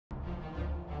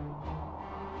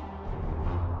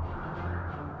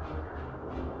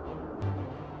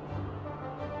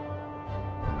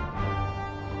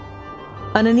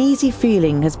An uneasy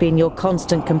feeling has been your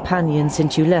constant companion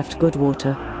since you left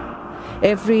Goodwater.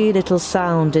 Every little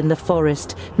sound in the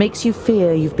forest makes you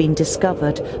fear you've been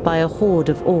discovered by a horde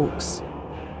of orcs.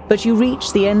 But you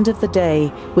reach the end of the day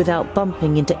without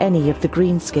bumping into any of the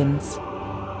greenskins.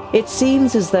 It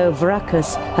seems as though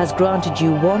Vrachus has granted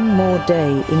you one more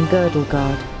day in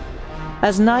Girdlegard.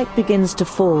 As night begins to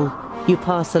fall, you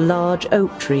pass a large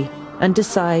oak tree and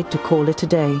decide to call it a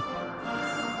day.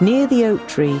 Near the oak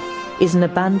tree is an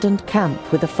abandoned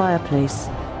camp with a fireplace,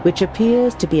 which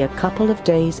appears to be a couple of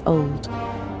days old.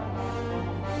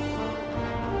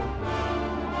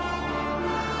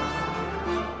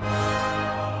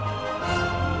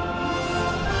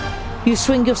 You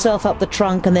swing yourself up the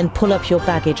trunk and then pull up your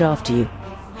baggage after you.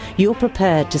 You're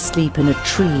prepared to sleep in a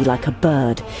tree like a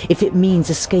bird if it means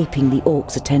escaping the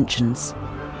orcs' attentions.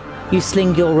 You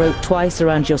sling your rope twice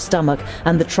around your stomach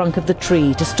and the trunk of the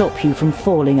tree to stop you from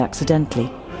falling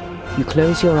accidentally. You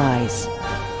close your eyes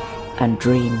and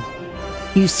dream.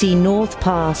 You see North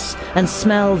Pass and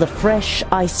smell the fresh,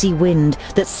 icy wind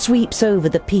that sweeps over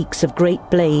the peaks of Great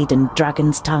Blade and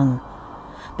Dragon's Tongue.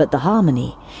 But the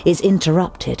harmony is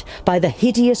interrupted by the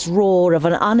hideous roar of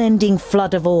an unending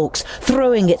flood of orcs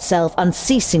throwing itself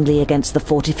unceasingly against the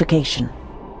fortification.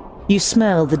 You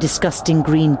smell the disgusting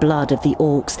green blood of the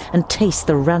orcs and taste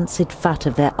the rancid fat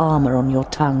of their armor on your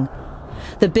tongue.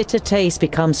 The bitter taste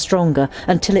becomes stronger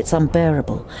until it's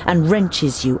unbearable and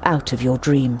wrenches you out of your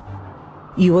dream.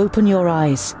 You open your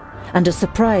eyes and are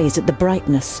surprised at the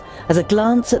brightness as a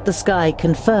glance at the sky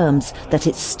confirms that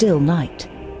it's still night.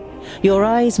 Your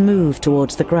eyes move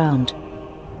towards the ground,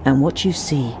 and what you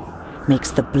see makes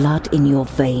the blood in your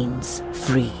veins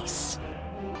freeze.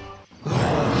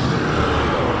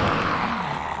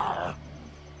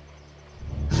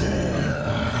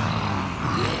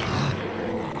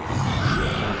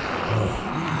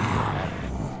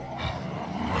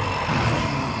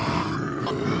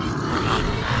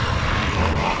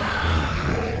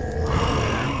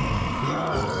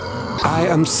 I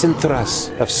am Sinthras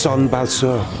of Son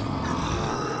Balsur.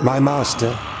 My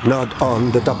master, Nod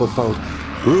On the Doublefold,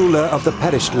 ruler of the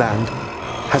perished land,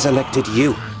 has elected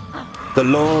you, the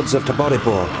lords of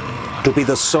Taboribor, to be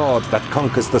the sword that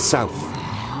conquers the south.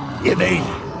 You mean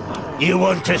you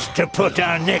want us to put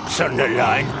our necks on the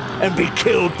line and be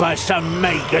killed by some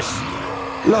magus?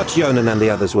 Lot Yonan and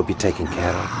the others will be taken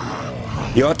care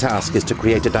of. Your task is to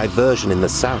create a diversion in the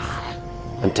south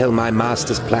until my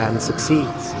master's plan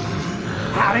succeeds.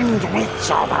 And which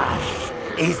of us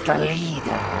is the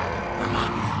leader?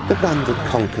 The one that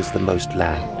conquers the most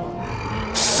land.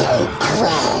 So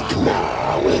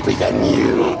Kragnar will be the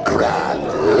new Grand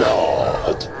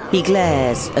Lord. He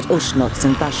glares at Ushnots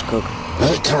and Bashkug.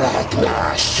 The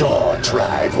Kragnar Shore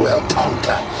tribe will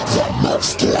conquer the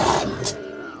most land.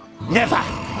 Never!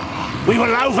 We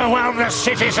will overwhelm the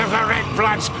cities of the Red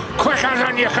Bloods quicker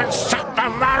than you can suck the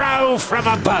marrow from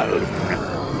a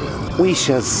bone. We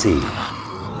shall see.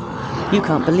 You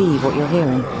can't believe what you're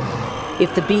hearing.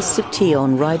 If the beasts of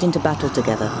Tion ride into battle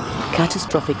together,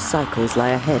 catastrophic cycles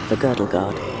lie ahead for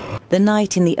Girdlegard. The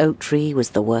night in the oak tree was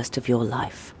the worst of your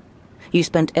life. You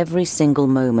spent every single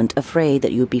moment afraid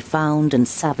that you'd be found and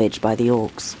savaged by the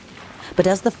orcs. But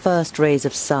as the first rays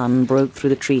of sun broke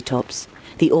through the treetops,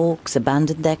 the orcs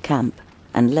abandoned their camp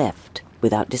and left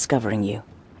without discovering you.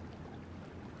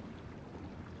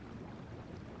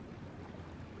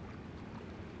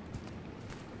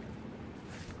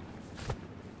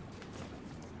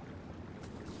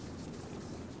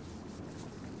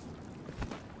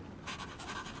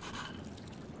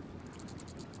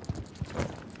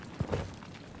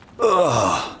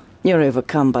 You're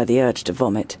overcome by the urge to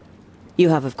vomit. You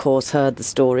have, of course, heard the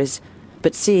stories,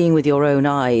 but seeing with your own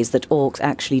eyes that orcs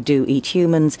actually do eat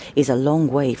humans is a long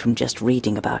way from just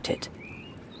reading about it.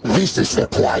 This is the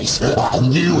place. I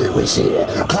knew it was here.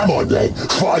 Come on then,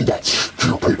 find that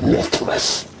stupid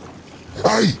necklace.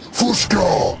 Hey,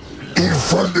 Fuskar! In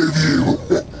front of you!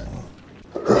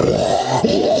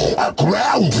 A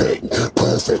grounding!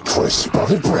 Perfect for a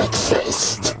spotted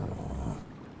breakfast!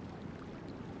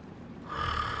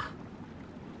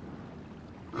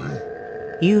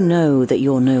 You know that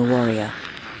you're no warrior,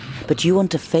 but you want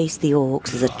to face the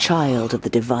orcs as a child of the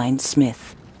Divine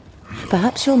Smith.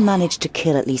 Perhaps you'll manage to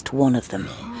kill at least one of them,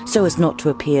 so as not to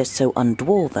appear so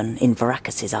undwarven in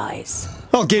Vrachus's eyes.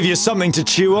 I'll give you something to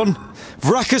chew on.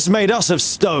 Vrachus made us of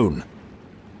stone.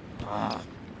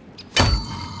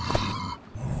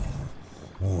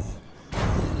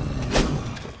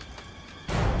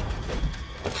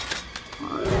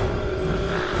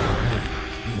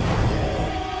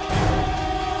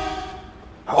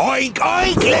 Oink,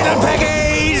 oink, little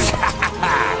piggies!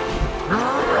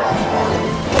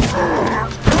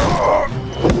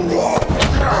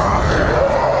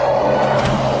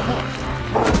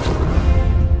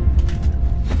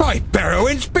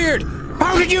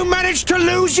 How did you manage to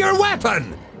lose your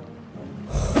weapon?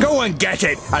 Go and get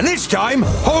it, and this time,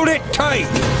 hold it tight.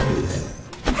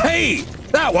 Hey,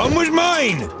 that one was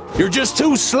mine. You're just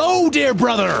too slow, dear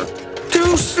brother.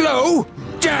 Too slow?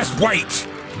 Just wait.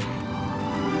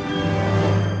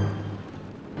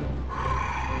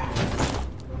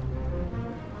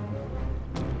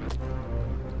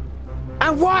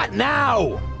 And what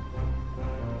now?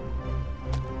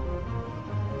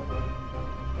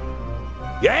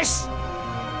 Yes?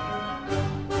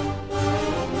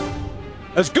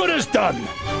 As good as done.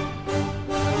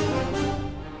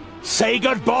 Say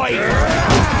goodbye.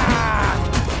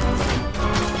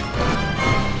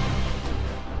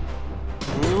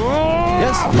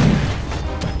 Yes?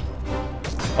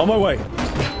 On my way.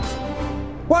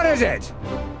 What is it?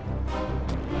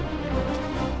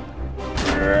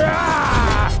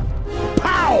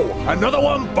 Pow! Another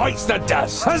one bites the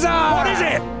dust. Huzzah! What is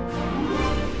it?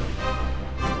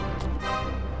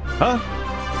 Huh?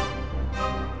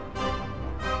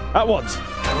 At once.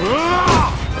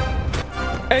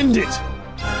 End it!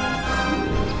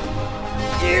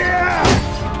 Yeah!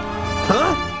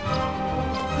 Huh?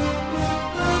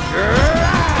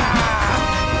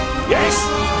 Yes?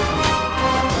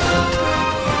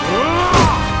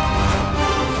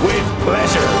 With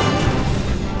pleasure.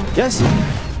 Yes?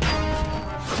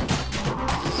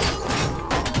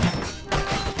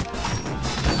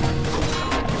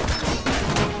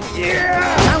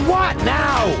 Yeah! And what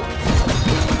now?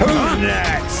 Who's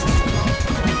next?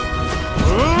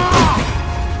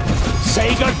 Say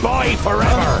goodbye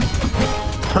forever.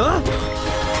 Huh?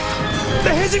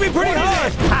 They're hitting me pretty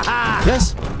hard.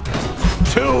 Yes?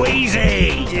 Too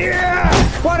easy. Yeah!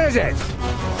 What is it?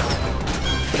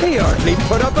 He hardly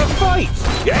put up a fight.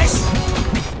 Yes?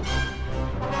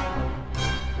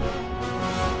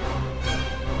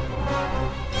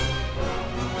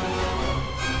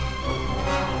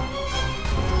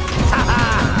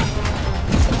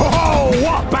 Oh,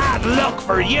 what bad luck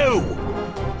for you!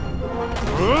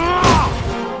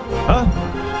 Huh?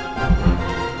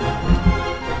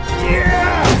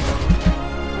 Yeah!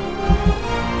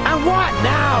 And what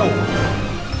now?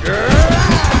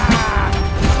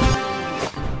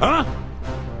 Huh?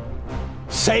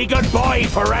 Say goodbye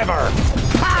forever!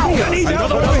 Pow!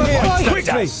 Another one bites the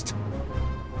dust!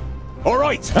 All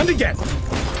right, and again!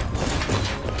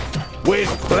 With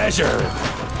pleasure!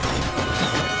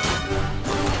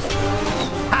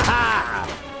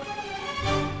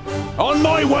 On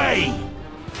my way!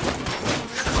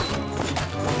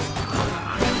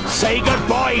 Say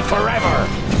goodbye forever!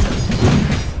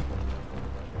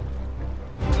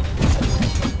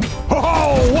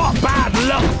 Oh, what bad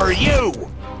luck for you!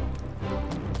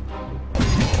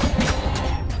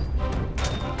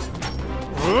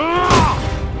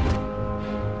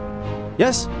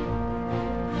 Yes?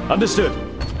 Understood.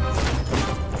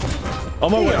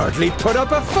 On my way. Hardly put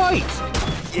up a fight!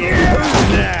 Yeah.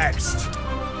 Who's next?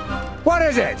 What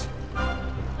is it?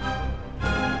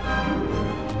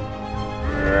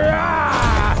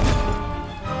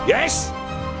 Yes?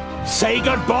 Say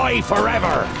goodbye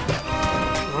forever.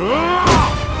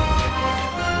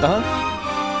 Uh-huh.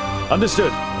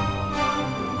 Understood.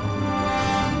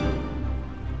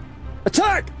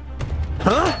 Attack!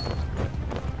 Huh?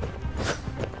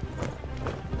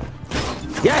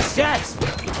 Yes, yes!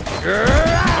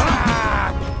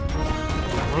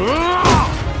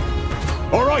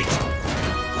 All right!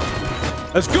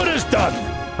 As good as done!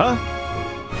 Huh?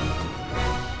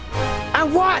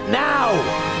 And what now?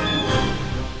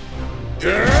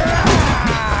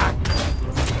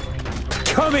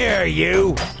 Come here,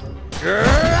 you!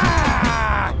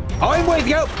 I'm with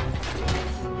you!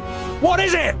 What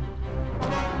is it?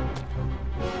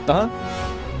 Uh-huh.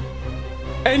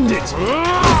 End it!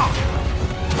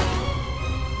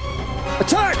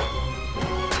 Attack!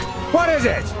 What is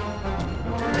it?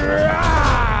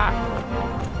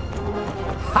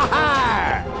 Ha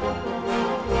ha!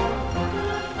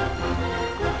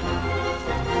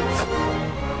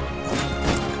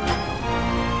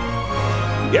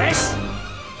 Yes?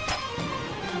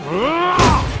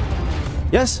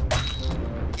 Yes?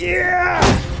 Yeah!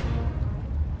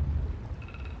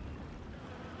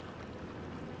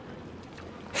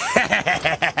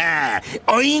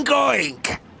 Oink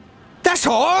oink! That's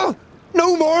all?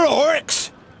 No more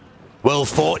orcs? Well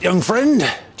fought, young friend. Do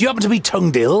you happen to be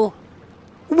tongued ill?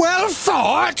 Well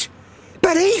fought?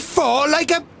 But he fought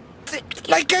like a...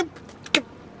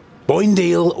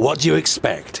 Boindale, what do you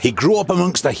expect? He grew up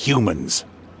amongst the humans.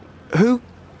 Who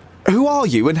are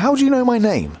you and how do you know my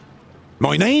name?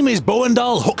 My name is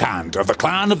Boindale Hookhand of the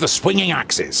clan of the Swinging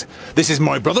Axes. This is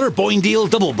my brother Boindale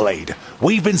Doubleblade.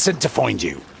 We've been sent to find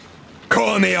you.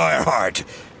 Call me Ironheart.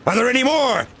 Are there any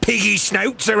more piggy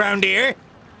snouts around here?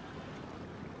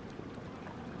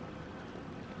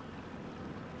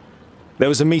 There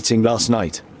was a meeting last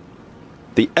night.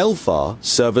 The Elfar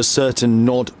serve a certain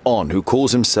Nod-on who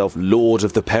calls himself Lord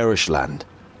of the Perish Land.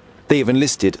 They have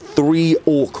enlisted 3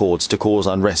 orc hordes to cause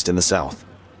unrest in the south.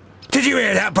 Did you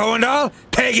hear that, Boandal?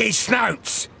 Piggy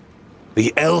snouts!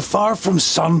 The Elfar from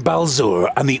Son Balzur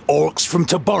and the orcs from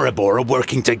Taboribor are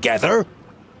working together?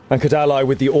 And could ally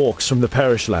with the orcs from the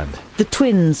Perish Land. The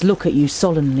twins look at you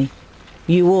solemnly.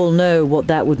 You all know what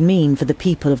that would mean for the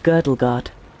people of Girdlegard.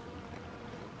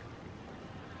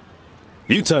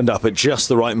 You turned up at just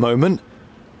the right moment.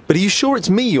 But are you sure it's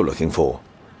me you're looking for?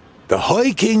 The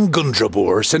High King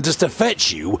Gundrabor sent us to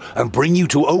fetch you and bring you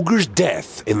to Ogre's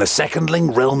death in the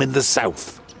Secondling realm in the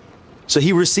south. So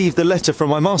he received the letter from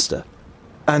my master?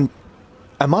 And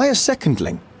am I a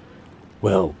secondling?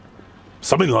 Well,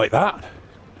 something like that,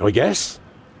 I guess.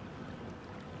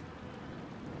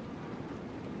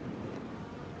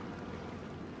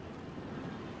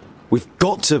 We've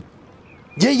got to...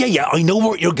 Yeah, I know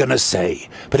what you're gonna say,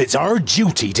 but it's our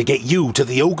duty to get you to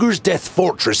the Ogre's Death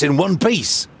Fortress in one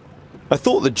piece. I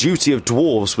thought the duty of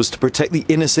dwarves was to protect the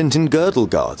innocent in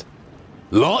Girdlegard.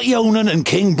 Lot Yonan and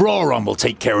King Brawron will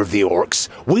take care of the orcs.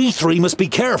 We 3 must be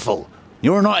careful.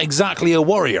 You're not exactly a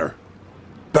warrior.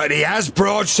 But he has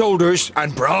broad shoulders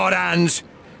and broad hands.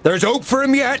 There's hope for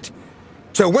him yet.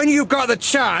 So when you've got the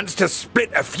chance to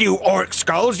split a few orc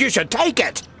skulls, you should take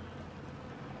it.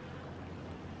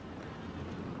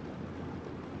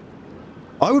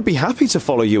 I would be happy to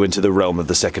follow you into the realm of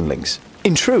the secondlings.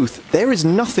 In truth, there is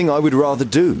nothing I would rather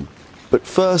do. But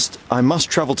first, I must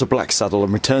travel to Blacksaddle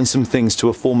and return some things to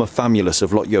a former famulus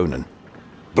of Lot Yonan.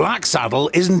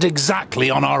 Blacksaddle isn't exactly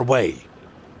on our way.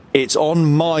 It's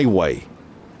on my way.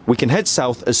 We can head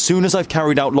south as soon as I've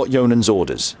carried out Lot Yonan's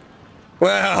orders.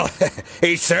 Well,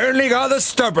 he's certainly got the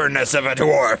stubbornness of a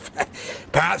dwarf.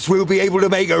 Perhaps we'll be able to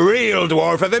make a real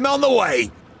dwarf of him on the way.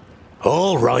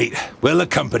 All right, we'll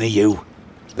accompany you.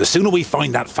 The sooner we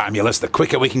find that famulus, the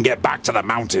quicker we can get back to the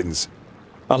mountains.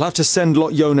 I'll have to send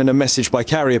Lot Yonan a message by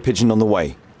carrier pigeon on the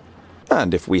way.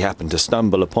 And if we happen to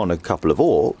stumble upon a couple of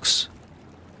orcs...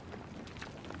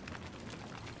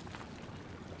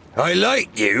 I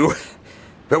like you,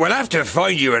 but we'll have to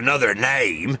find you another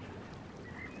name.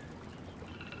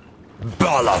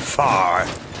 Bolafar.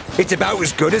 It's about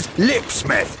as good as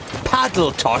Lipsmith,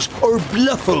 Paddletosh, or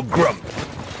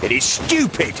Blufflegrump. It is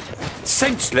stupid,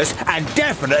 senseless, and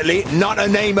definitely not a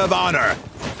name of honor.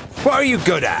 What are you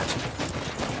good at?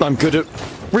 I'm good at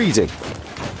reading.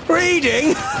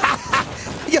 Reading?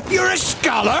 You're a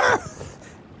scholar?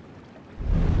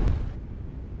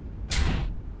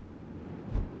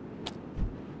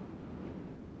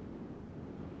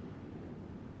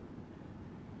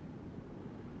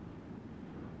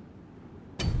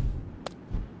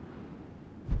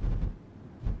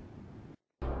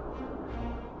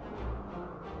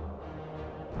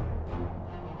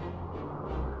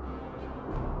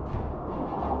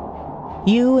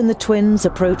 You and the twins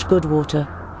approach Goodwater.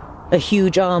 A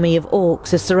huge army of orcs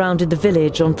has surrounded the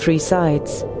village on 3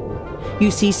 sides.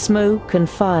 You see smoke and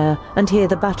fire and hear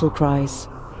the battle cries.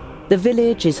 The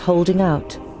village is holding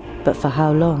out, but for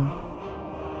how long?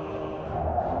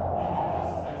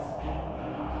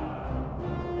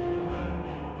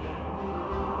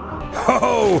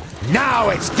 Oh, now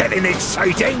it's getting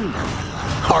exciting!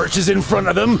 Archers in front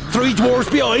of them, 3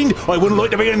 dwarves behind. I wouldn't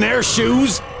like to be in their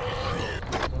shoes.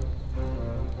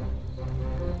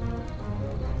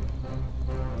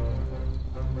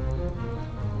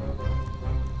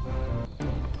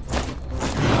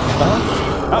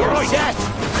 All right, yes!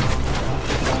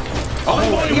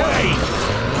 On my way!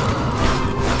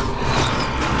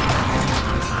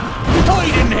 I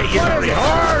didn't hit you very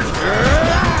hard!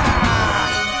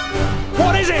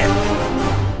 What is it?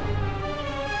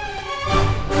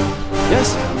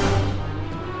 Yes?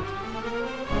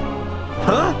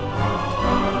 Huh?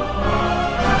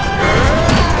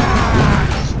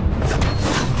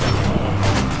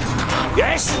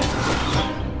 Yes?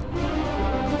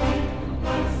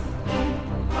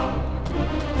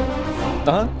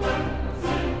 Uh-huh.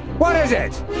 What is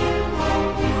it?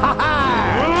 Ha ha!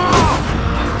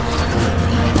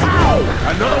 Pow!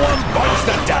 Another one bites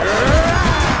the dust.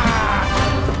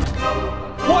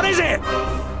 What is it?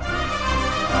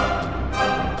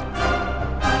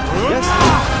 Yes?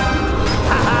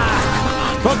 Ha ha!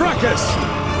 Markus!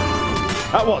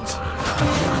 At once.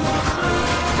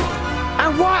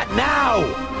 And what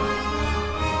now?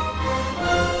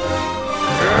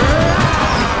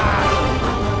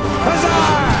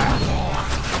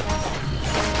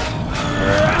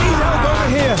 Need help over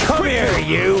here! Come here,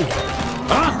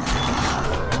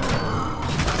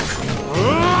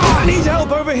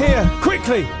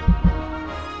 quickly!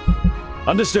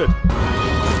 Understood.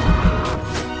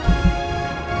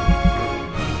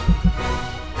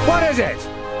 What is it?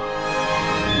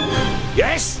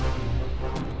 Yes?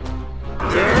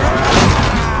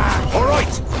 All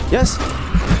right. Yes?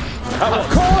 Of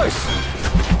course.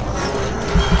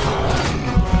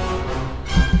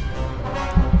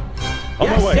 On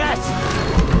my way. Yes.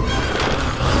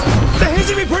 They're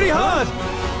hitting me pretty hard!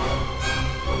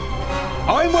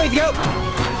 I'm with you.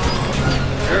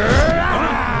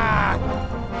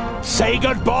 Say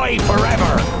goodbye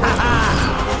forever.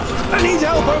 I need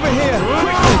help over here!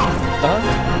 Quickly!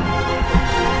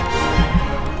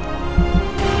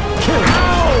 Kill him!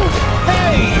 Ow!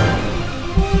 Hey!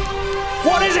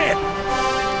 What is it?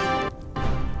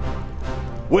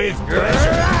 With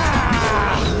pleasure.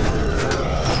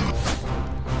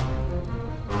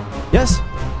 Yes?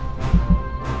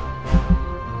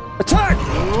 Attack!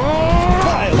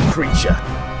 Vile creature!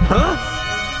 Huh?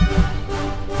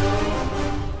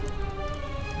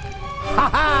 Ha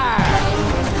ha!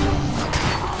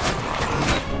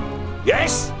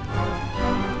 Yes?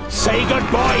 Say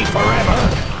goodbye forever.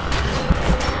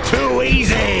 Too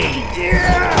easy.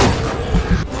 Yeah!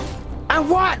 And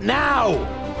what now?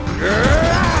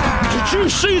 Did you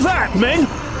see that, men?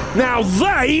 Now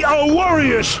they are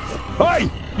warriors! Hey,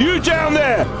 you down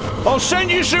there! I'll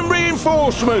send you some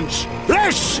reinforcements!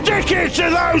 Let's stick it to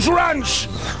those runts!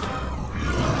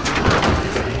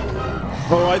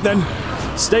 All right then,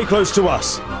 stay close to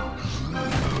us.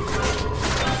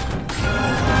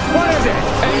 What is it?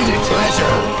 Ain't it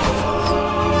pleasure?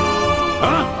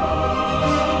 Huh?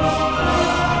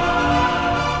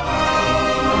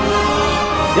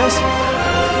 Yes?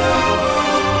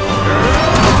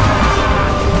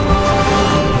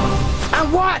 And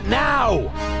what now?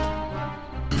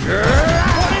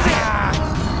 What is it?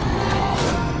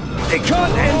 It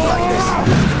can't end like this.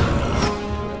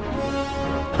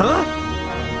 Huh?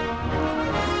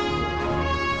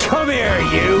 Come here,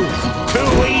 you.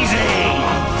 Too easy.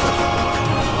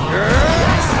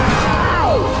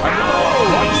 Ow!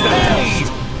 What's the dust?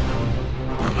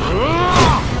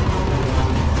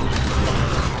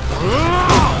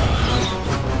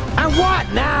 And what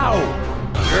now?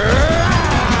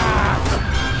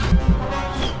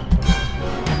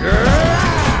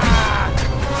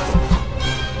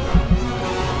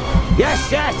 Yes,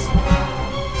 yes.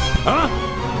 Huh?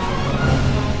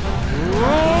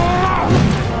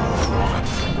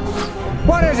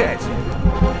 What is it?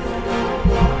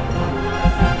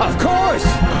 Of course.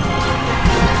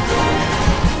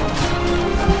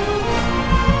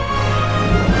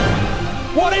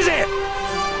 What is it?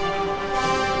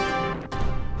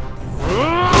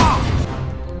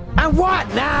 And what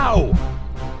now?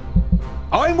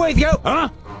 I'm with you. Huh?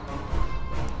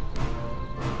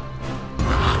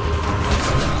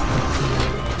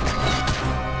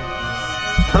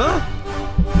 Huh?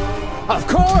 Of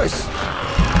course!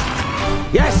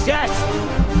 Yes, yes!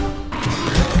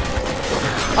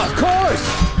 Of course!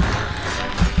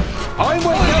 I'm with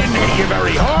you! I didn't hit you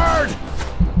very hard!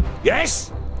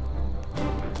 Yes?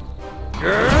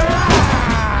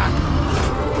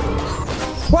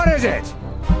 What is it?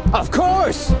 Of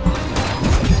course!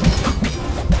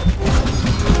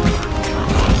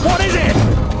 What is it?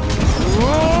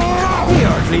 He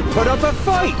hardly put up a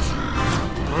fight!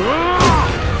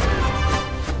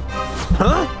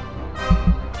 Huh?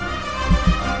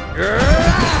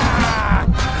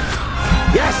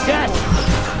 Yes, yes!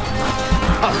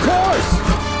 Of course!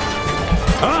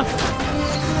 Huh?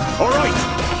 All right!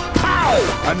 Pow!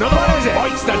 Another one is it?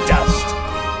 Bites the dust!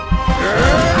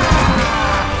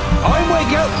 I'm with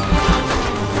you!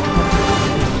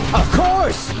 Of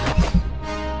course!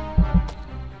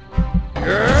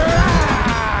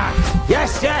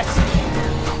 Yes, yes!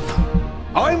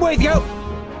 I'm with you!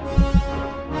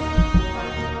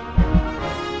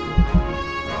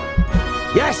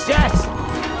 Yes, yes!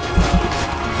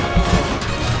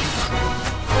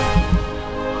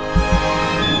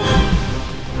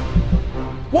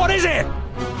 What is it?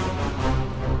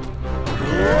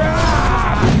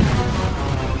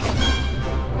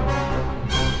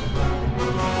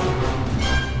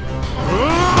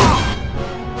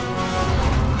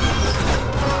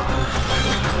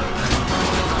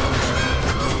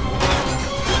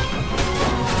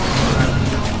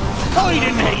 I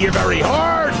didn't hit you very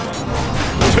hard!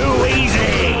 Too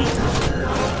easy!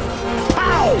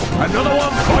 Pow! Another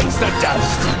one bites the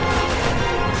dust!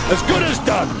 As good as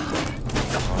done!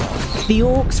 The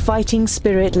orcs' fighting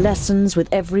spirit lessens with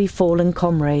every fallen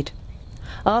comrade.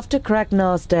 After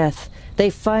Kragnar's death, they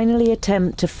finally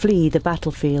attempt to flee the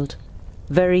battlefield.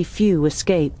 Very few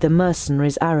escape the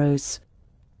mercenaries' arrows.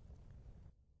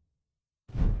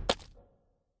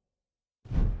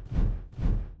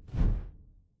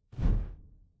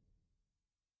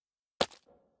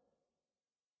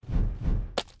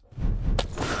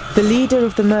 The leader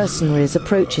of the mercenaries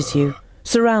approaches you,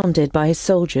 surrounded by his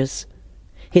soldiers.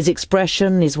 His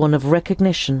expression is one of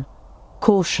recognition,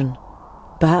 caution,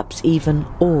 perhaps even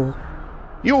awe.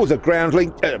 You're the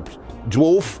groundling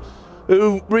dwarf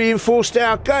who reinforced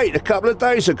our gate a couple of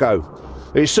days ago.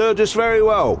 It served us very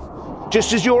well,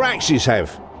 just as your axes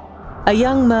have. A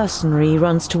young mercenary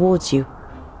runs towards you.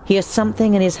 He has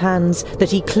something in his hands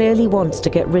that he clearly wants to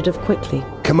get rid of quickly.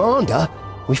 Commander,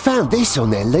 we found this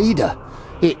on their leader.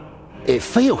 It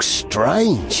feels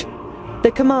strange.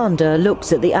 The commander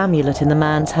looks at the amulet in the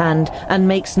man's hand and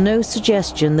makes no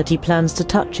suggestion that he plans to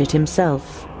touch it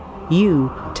himself.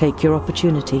 You take your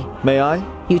opportunity. May I?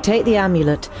 You take the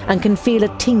amulet and can feel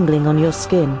a tingling on your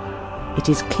skin. It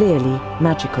is clearly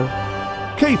magical.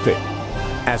 Keep it,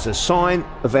 as a sign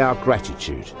of our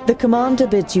gratitude. The commander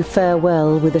bids you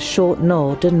farewell with a short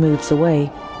nod and moves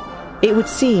away. It would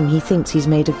seem he thinks he's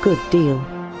made a good deal.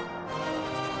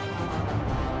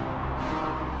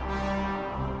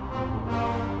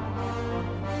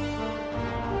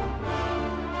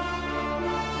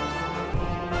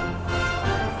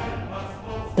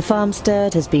 The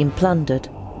farmstead has been plundered,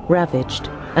 ravaged,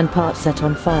 and part set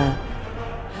on fire.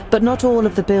 But not all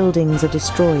of the buildings are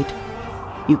destroyed.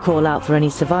 You call out for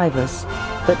any survivors,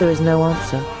 but there is no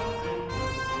answer.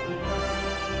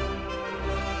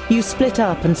 You split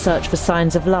up and search for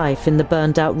signs of life in the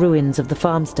burned-out ruins of the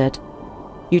farmstead.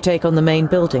 You take on the main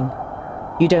building.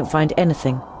 You don't find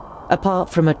anything,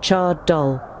 apart from a charred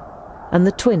doll, and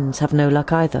the twins have no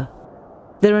luck either.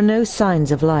 There are no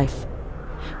signs of life.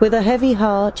 With a heavy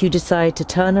heart, you decide to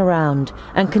turn around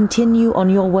and continue on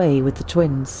your way with the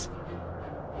twins.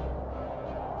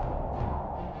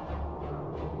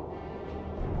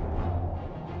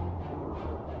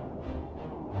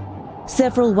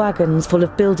 Several wagons full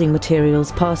of building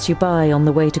materials pass you by on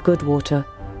the way to Goodwater.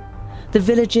 The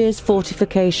village's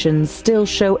fortifications still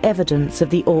show evidence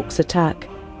of the orcs' attack,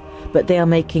 but they are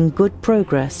making good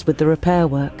progress with the repair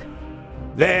work.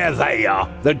 There they are,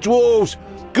 the dwarves!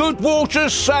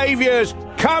 Goodwater's saviours!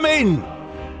 Come in!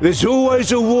 There's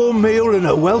always a warm meal and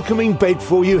a welcoming bed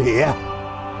for you here.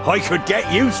 I could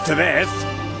get used to this.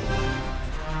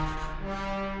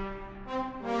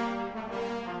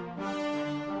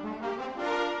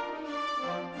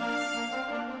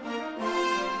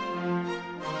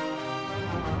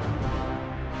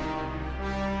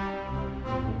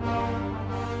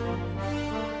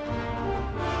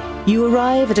 You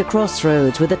arrive at a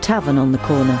crossroads with a tavern on the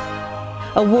corner.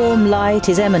 A warm light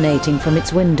is emanating from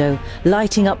its window,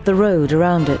 lighting up the road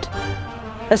around it.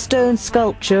 A stone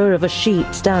sculpture of a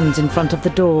sheep stands in front of the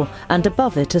door, and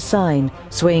above it a sign,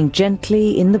 swaying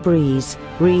gently in the breeze,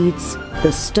 reads,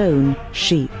 "The Stone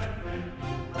Sheep."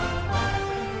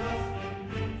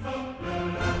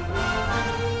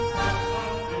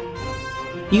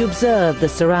 You observe the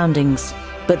surroundings,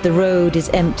 but the road is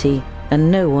empty and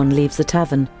no one leaves the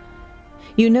tavern.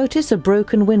 You notice a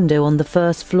broken window on the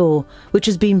first floor, which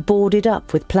has been boarded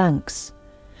up with planks.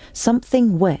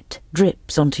 Something wet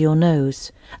drips onto your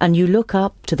nose, and you look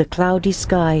up to the cloudy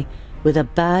sky with a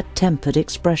bad-tempered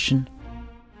expression.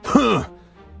 Huh!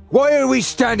 Why are we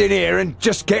standing here and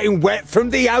just getting wet from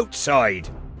the outside?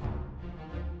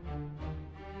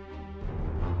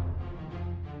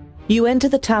 You enter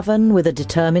the tavern with a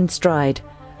determined stride,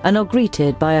 and are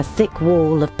greeted by a thick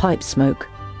wall of pipe smoke.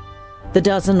 The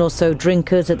dozen or so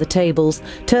drinkers at the tables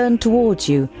turn towards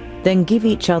you, then give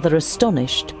each other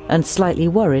astonished and slightly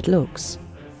worried looks.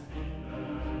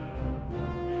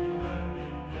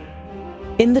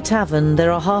 In the tavern there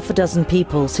are half a dozen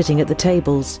people sitting at the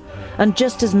tables, and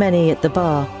just as many at the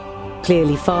bar,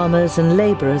 clearly farmers and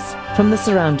labourers from the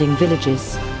surrounding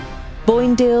villages.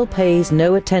 Boindale pays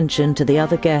no attention to the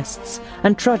other guests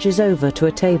and trudges over to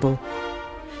a table.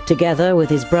 Together with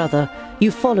his brother, you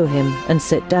follow him and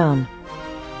sit down.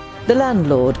 The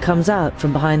landlord comes out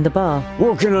from behind the bar.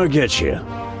 What can I get you?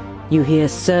 You hear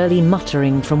surly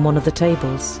muttering from one of the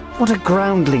tables. What are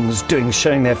groundlings doing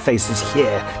showing their faces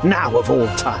here, now of all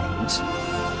times?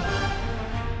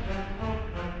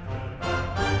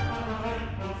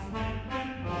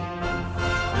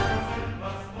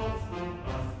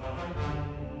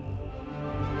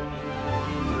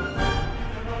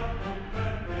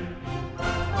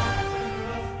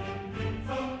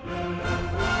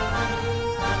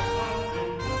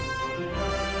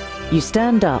 You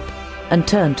stand up and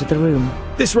turn to the room.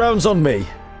 This round's on me.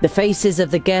 The faces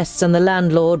of the guests and the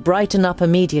landlord brighten up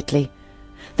immediately.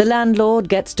 The landlord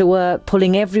gets to work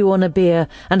pulling everyone a beer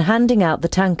and handing out the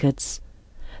tankards.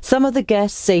 Some of the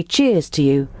guests say cheers to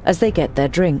you as they get their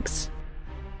drinks.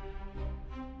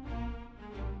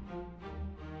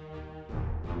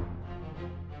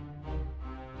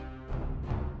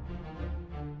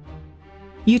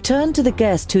 You turn to the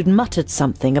guest who'd muttered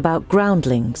something about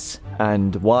groundlings.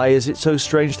 And why is it so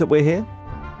strange that we're here?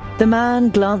 The man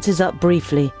glances up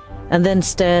briefly and then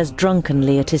stares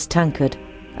drunkenly at his tankard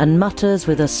and mutters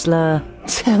with a slur,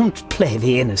 Don't play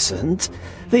the innocent.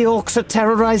 The orcs are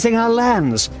terrorizing our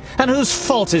lands. And whose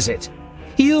fault is it?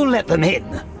 You let them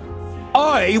in.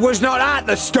 I was not at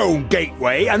the stone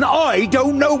gateway, and I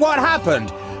don't know what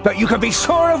happened. But you can be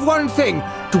sure of one thing.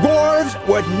 Dwarves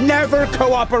would never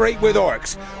cooperate with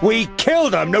orcs. We kill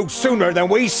them no sooner than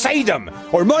we say them,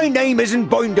 or my name isn't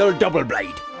Boindle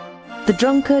Doubleblade. The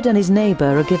drunkard and his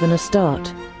neighbour are given a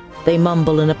start. They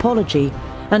mumble an apology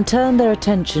and turn their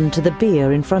attention to the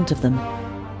beer in front of them.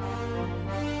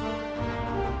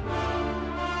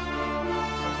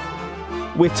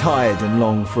 We're tired and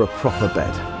long for a proper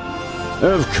bed.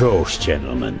 Of course,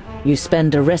 gentlemen. You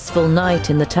spend a restful night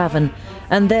in the tavern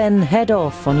and then head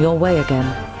off on your way again.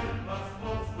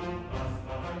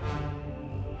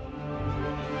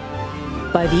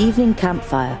 By the evening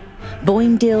campfire,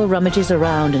 Boindil rummages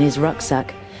around in his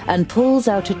rucksack and pulls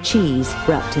out a cheese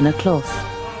wrapped in a cloth.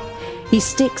 He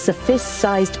sticks a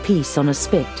fist-sized piece on a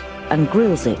spit and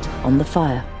grills it on the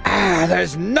fire.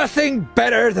 There's nothing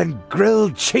better than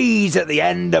grilled cheese at the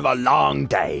end of a long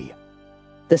day.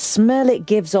 The smell it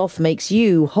gives off makes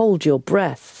you hold your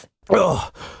breath. Oh,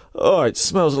 it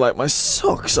smells like my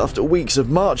socks after weeks of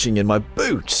marching in my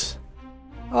boots.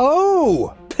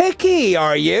 Oh, picky,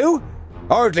 are you?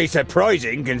 Hardly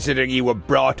surprising, considering you were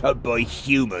brought up by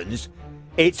humans.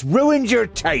 It's ruined your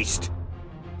taste.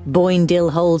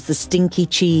 Boindil holds the stinky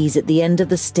cheese at the end of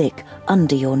the stick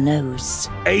under your nose.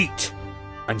 Eat,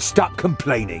 and stop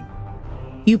complaining.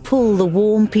 You pull the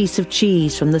warm piece of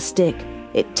cheese from the stick.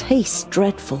 It tastes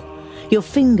dreadful. Your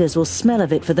fingers will smell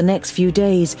of it for the next few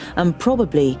days, and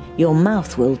probably your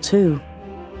mouth will too.